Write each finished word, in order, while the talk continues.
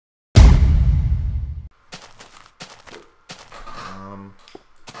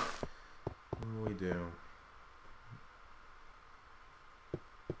do? The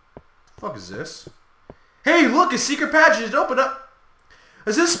fuck is this? Hey, look, a secret passage. Open up.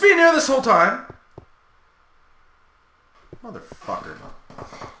 Has this been here this whole time? Motherfucker.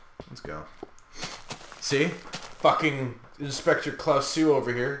 Let's go. See? Fucking Inspector Clausu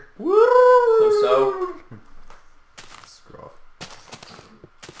over here. Woo! So? Screw off.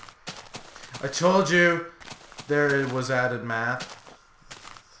 I told you there was added math.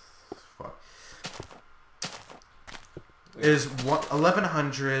 Fuck. Is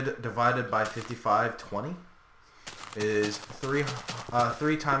 1100 divided by 55 20? Is 3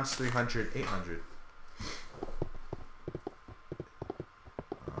 times 300 800.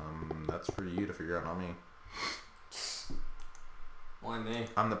 That's for you to figure out, not me. Why me?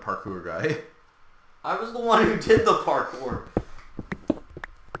 I'm the parkour guy. I was the one who did the parkour.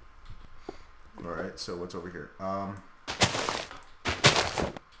 Alright, so what's over here?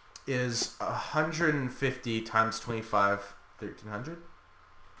 Is 150 times 25 1300?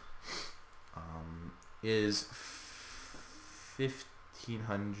 Is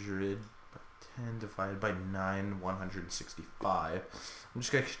 1500 10 divided by 9 165. I'm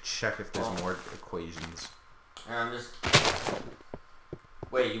just gonna check if there's more equations. I'm just...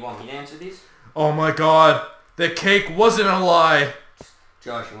 Wait, you want me to answer these? Oh my god! The cake wasn't a lie!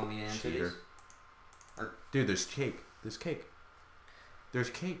 Josh, you want me to answer these? Or... Dude, there's cake. There's cake. There's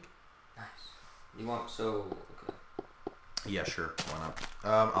cake. Nice. You want, so... Okay. Yeah, sure. Why not?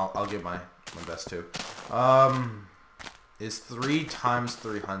 I'll give my best too. Is 3 times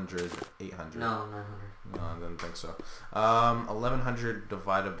 300 800? No, 900. No, I didn't think so. 1100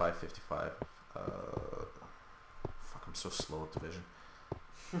 divided by 55. Fuck, I'm so slow at division.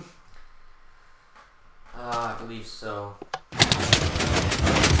 I believe so.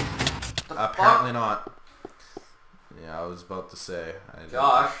 Apparently not. Yeah, I was about to say.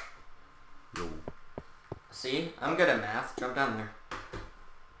 Josh. Yo. See? I'm good at math. Jump down there.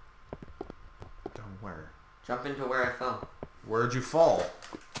 Down where? Jump into where I fell. Where'd you fall?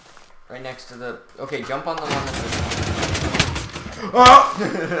 Right next to the... Okay, jump on the one that's... Oh!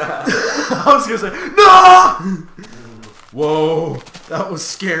 I was gonna say, no! Whoa, that was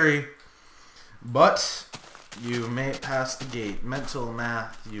scary. But you made it past the gate. Mental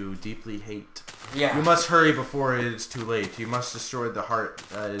math you deeply hate. Yeah. You must hurry before it is too late. You must destroy the heart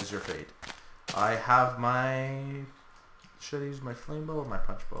that is your fate. I have my... Should I use my flame bow or my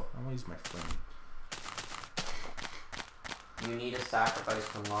punch bow? I'm gonna use my flame. You need a sacrifice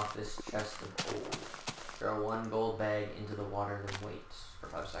to unlock this chest of gold. Throw 1 gold bag into the water, then wait for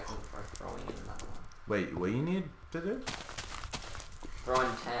 5 seconds before throwing in another one. Wait, what do you need to do? Throw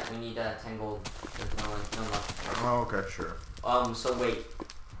in 10. We need 10 gold. There's no luck. Oh, okay, sure. So wait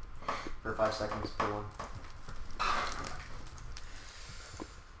for 5 seconds per one.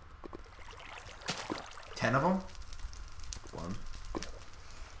 10 of them? 1.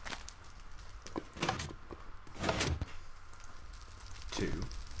 2.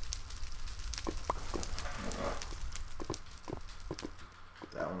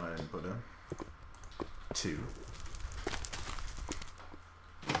 That one I didn't put in. 2.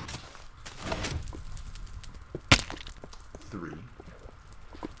 3.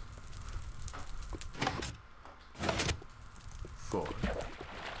 4.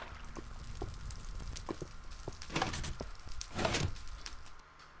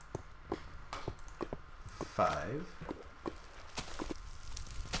 5.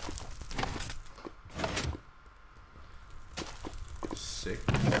 6.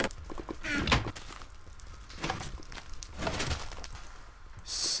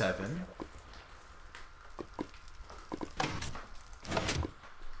 7.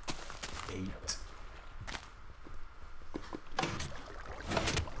 8.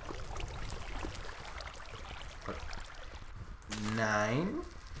 9.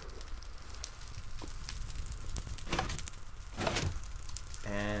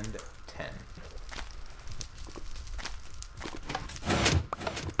 And 10.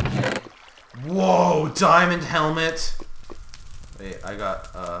 Whoa, diamond helmet. Wait, I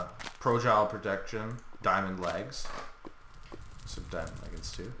got projectile protection, diamond legs. Some diamond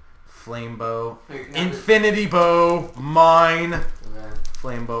leggings too. Flame bow, infinity bow, mine. Okay.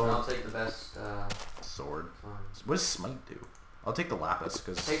 Flame bow. I'll take the best sword. What does smite do? I'll take the lapis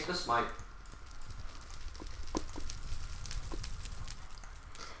because. Take the smite.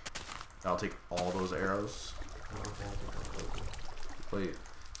 I'll take all those arrows. Wait,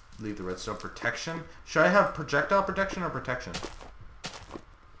 leave the redstone protection. Should I have projectile protection or protection?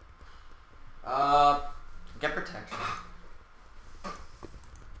 Get protection.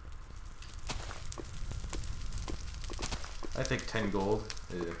 I think 10 gold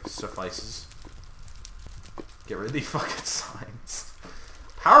suffices. Get rid of these fucking signs.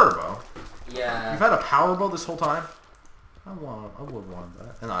 Power bow? Yeah. You've had a power bow this whole time? I would want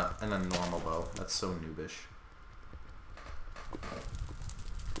that. And a normal bow. That's so noobish.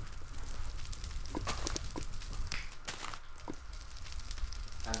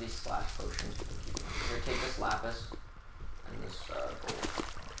 I have these slash potions. Here, take this lapis and this gold.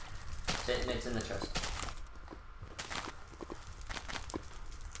 It's in the chest.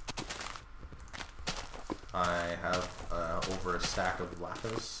 I have over a stack of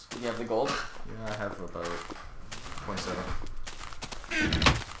lapis. You have the gold? Yeah, I have about 27.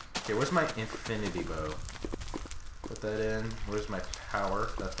 Okay, where's my infinity bow? Put that in. Where's my power?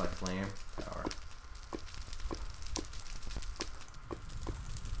 That's my flame. Power.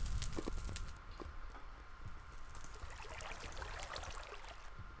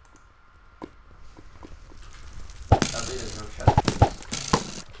 There's no chest.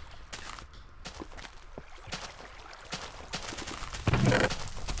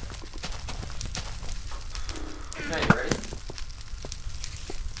 Okay, you ready?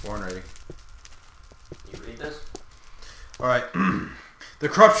 Born ready. You read this? Alright. The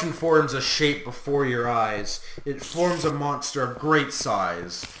corruption forms a shape before your eyes. It forms a monster of great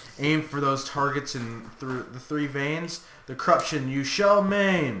size. Aim for those targets in through the 3 veins. The corruption you shall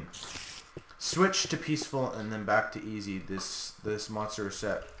maim. Switch to peaceful and then back to easy. This monster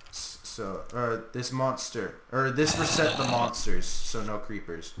reset. This reset the monsters, so no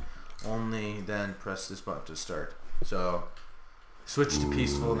creepers. Only then press this button to start. So switch to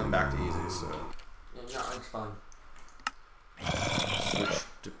peaceful and then back to easy. So Yeah, no, it's fun. switch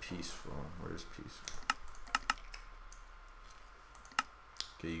to peaceful. Where's peaceful?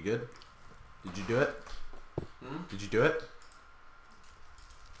 Okay, you good? Did you do it? Did you do it?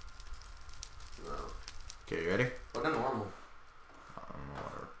 No. Okay, you ready? Look at normal. I don't know,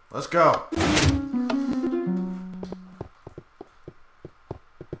 whatever. Let's go!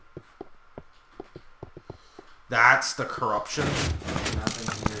 That's the corruption.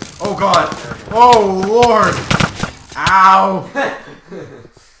 Nothing here. Oh god! Oh lord! Ow!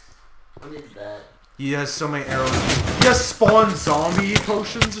 What is that? He has so many arrows. He has spawn zombie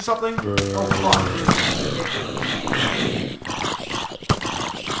potions or something? Oh fuck.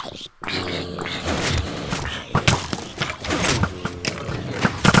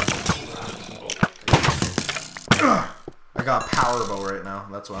 I got a power bow right now.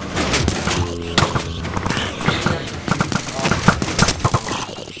 That's what I'm doing.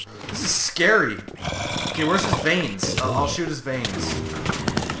 This is scary. Okay, where's his veins? I'll shoot his veins.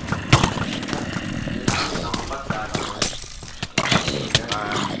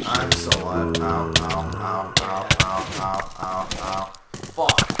 I'm so alive. Ow, ow, ow, ow, ow, ow, ow, ow.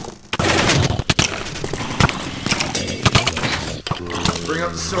 Fuck. Bring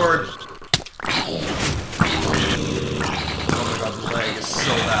up the sword. Oh my god, the leg is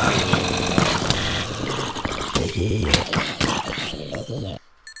so bad.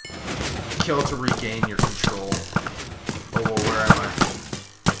 Kill to regain your control. Oh, well, where am I?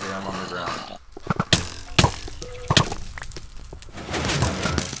 Okay, I'm on the ground.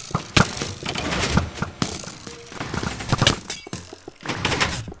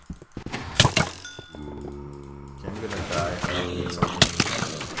 Okay, I'm gonna die. I need something.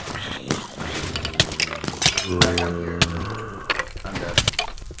 Back up here. I'm dead.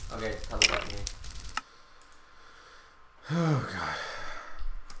 Okay, teleport me. Oh god.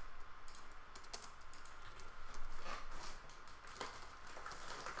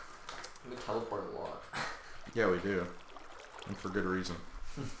 We teleport a lot. Yeah, we do. And for good reason.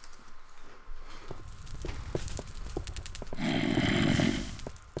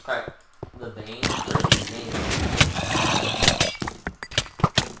 Okay, the vein. Where's the vein?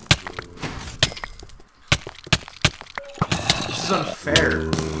 This is unfair.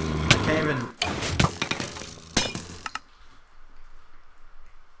 I can't even...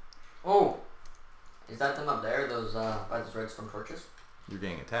 Oh! Is that them up there? Those, by those redstone torches? You're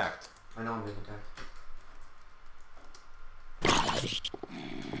getting attacked. I know I'm being attacked.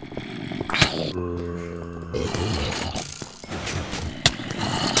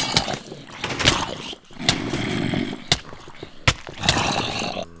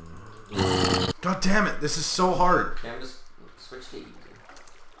 God damn it, this is so hard. Okay, I'm just switch to easy.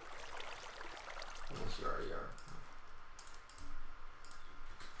 Unless you already are.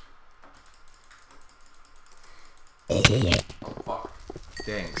 Oh fuck.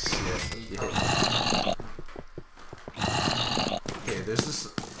 Thanks. Yeah. Okay, this is...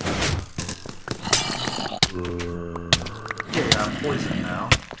 Okay, I'm poisoned now.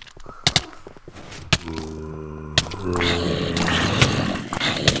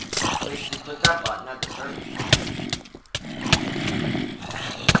 Wait, you click that button at the start.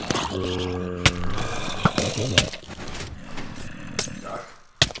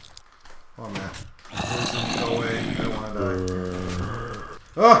 Oh man. Please go away. I don't want to die.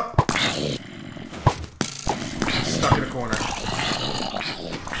 Oh! Stuck in a corner.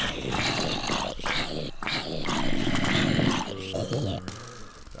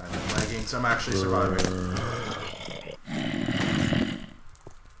 I'm lagging, so I'm actually surviving.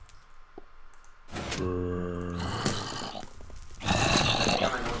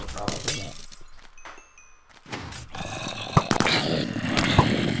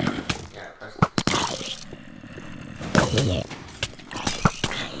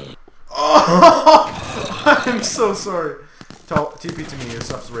 Oh! I'm so sorry. TP to me, your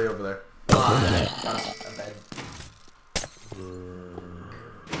stuff's right over there. That's a bed.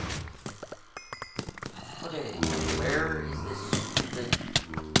 Okay, where is this?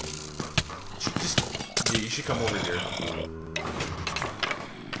 Just, you should come over here. You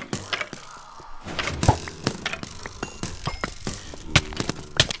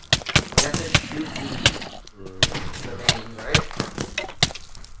have to shoot the veins, right?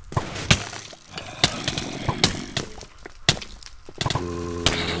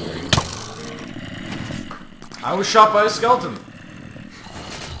 I was shot by a skeleton.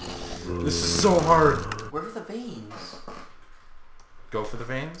 This is so hard. Where are the veins? Go for the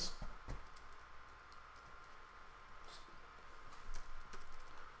veins.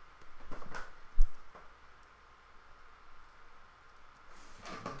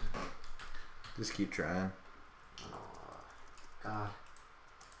 Just keep trying. Oh, God.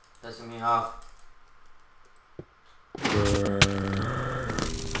 Pissing me off.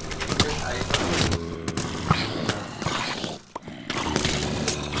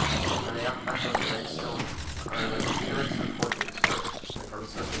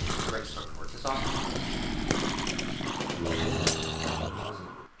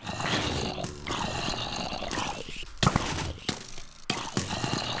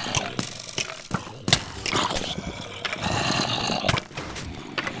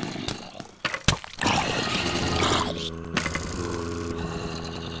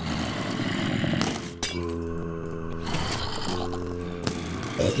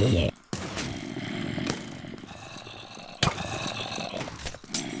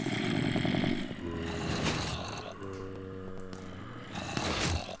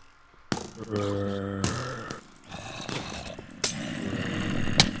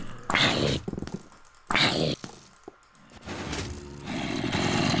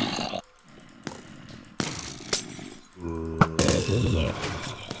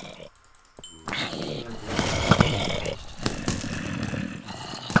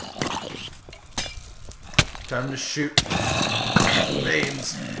 Time to shoot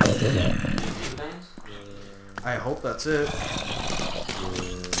veins. I hope that's it.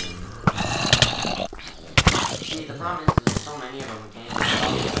 See, the problem is there's so many of them, we can't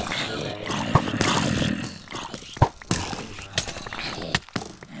even survey.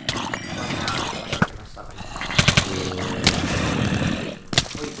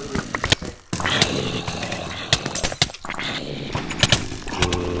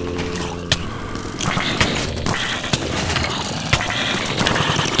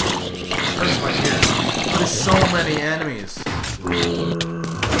 So many enemies. I'm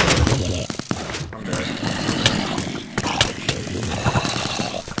dead.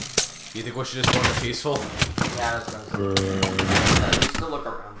 You think we should just go into peaceful? Yeah, that's what I was saying. Still look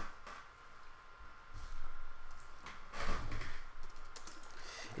around.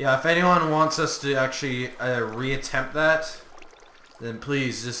 Yeah, if anyone wants us to actually reattempt that, then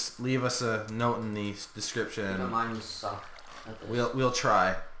please just leave us a note in the description. Mine suck. We'll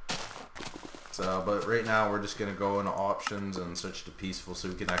try. So, but right now we're just gonna go into options and switch to peaceful so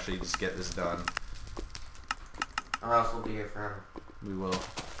we can actually just get this done. Or else we'll be here forever. We will.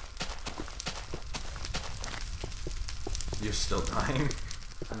 You're still dying.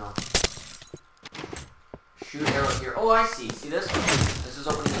 I know. Shoot arrow here. Oh, I see. See this one? This is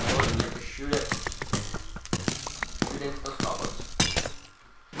opening the door and you have to shoot it. Shoot into those cobwebs.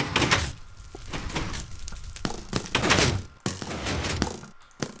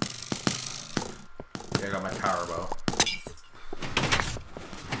 I got my power bow.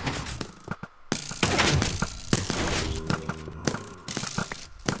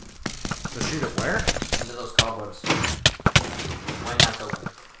 So shoot it where? Into those cobwebs. Might have to open.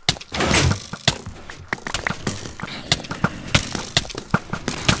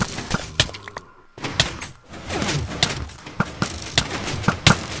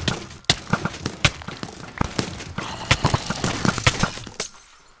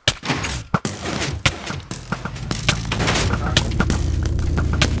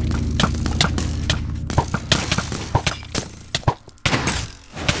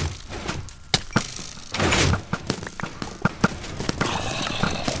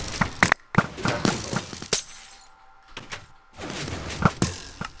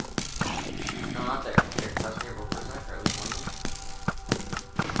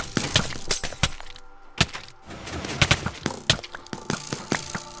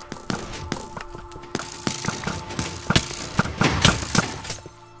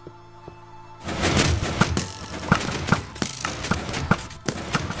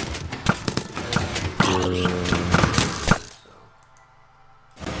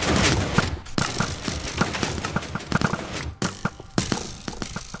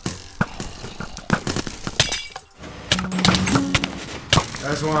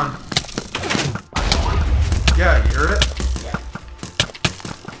 one.